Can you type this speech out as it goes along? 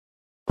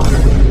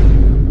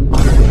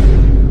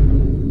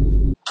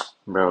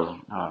Bro,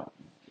 oh,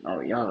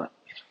 y'all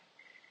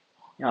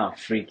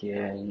freaky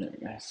ass,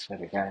 I swear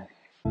to God.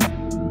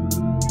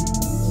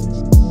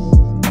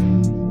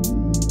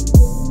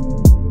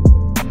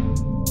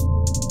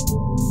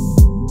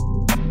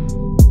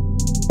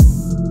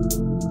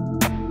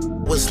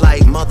 Was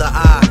like mother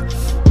I,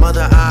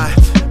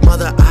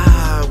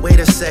 wait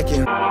a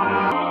second.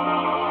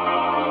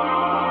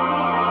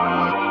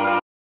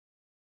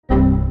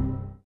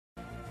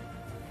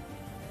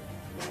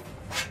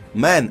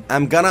 Man,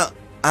 I'm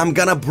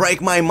gonna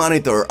break my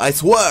monitor, I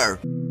swear.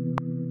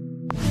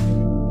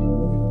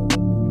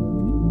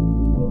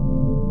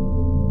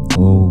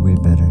 Oh, way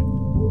better.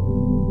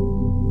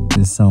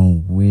 This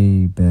sound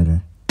way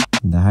better.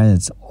 The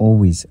hi-hats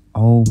always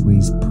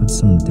put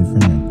some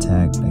different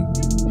attack. Like,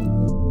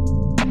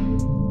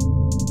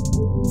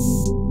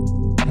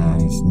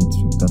 nice. Since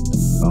we got the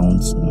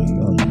bounce now,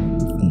 y'all know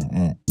what we're finna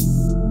add.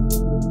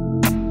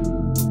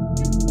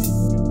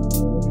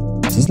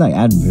 Just like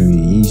add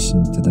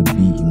variation to the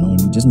beat, you know,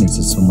 and it just makes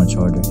it so much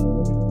harder.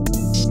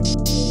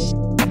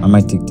 I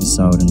might take this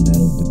out and then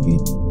the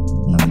beat.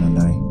 Not gonna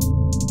lie.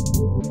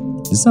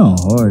 This sound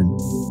hard.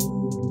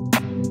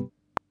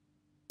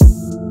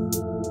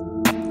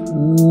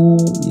 Ooh,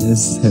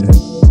 yes.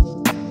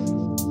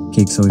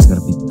 Cake's always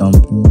gotta be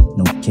thumping,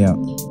 no cap.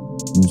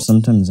 And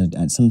sometimes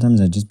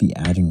I just be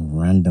adding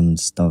random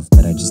stuff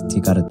that I just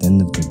take out at the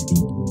end of the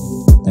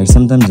beat. Like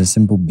sometimes a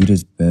simple beat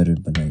is better,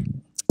 but like,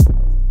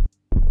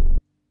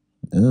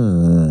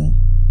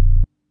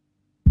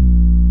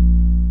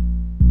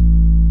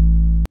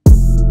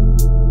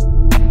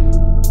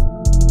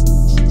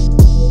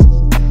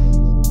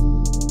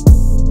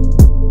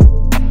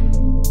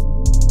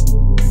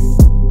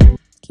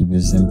 Keep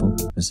it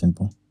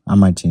simple. I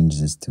might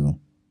change this too.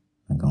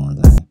 I'm gonna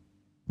lie.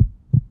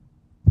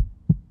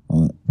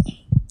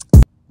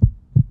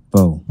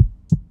 Bro,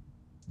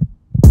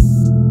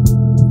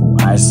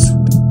 I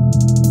swear to,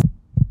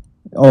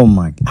 oh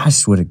my, I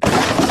swear to God.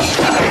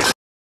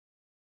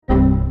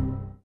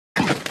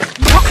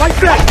 Fight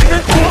back!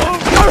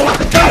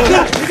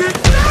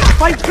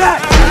 Fight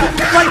back!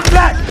 Fight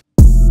back!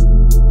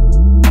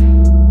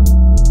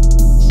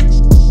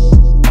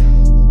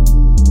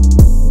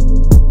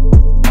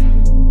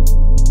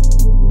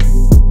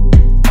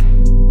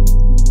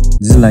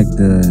 This is like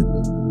the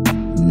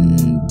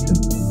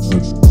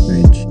hook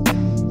bridge.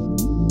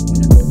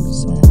 Wanna do the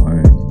song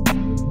hard.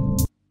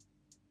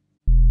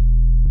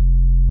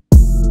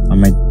 I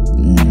might,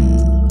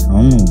 I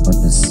don't know about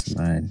the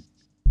slide.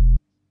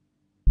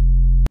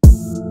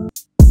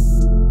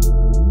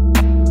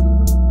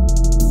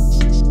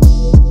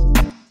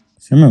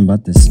 Something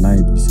about the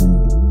slide.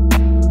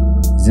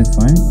 Is it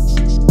fine?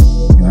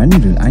 Yo, I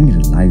need a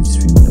live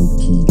stream, low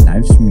key.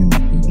 Live streaming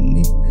would be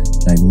lit.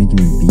 Like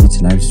making beats,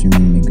 live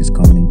streaming, niggas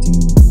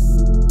commenting,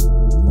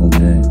 all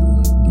that.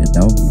 Yeah,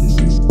 that would be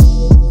lit.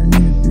 I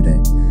need to do that.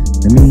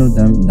 Let me know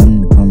down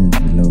in the comments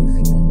below if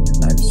you want me to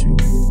live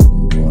stream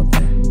and do all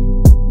that.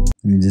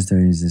 Let me just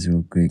arrange this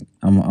real quick.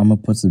 I'ma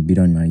put the beat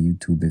on my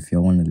YouTube if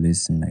y'all want to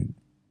listen. Like,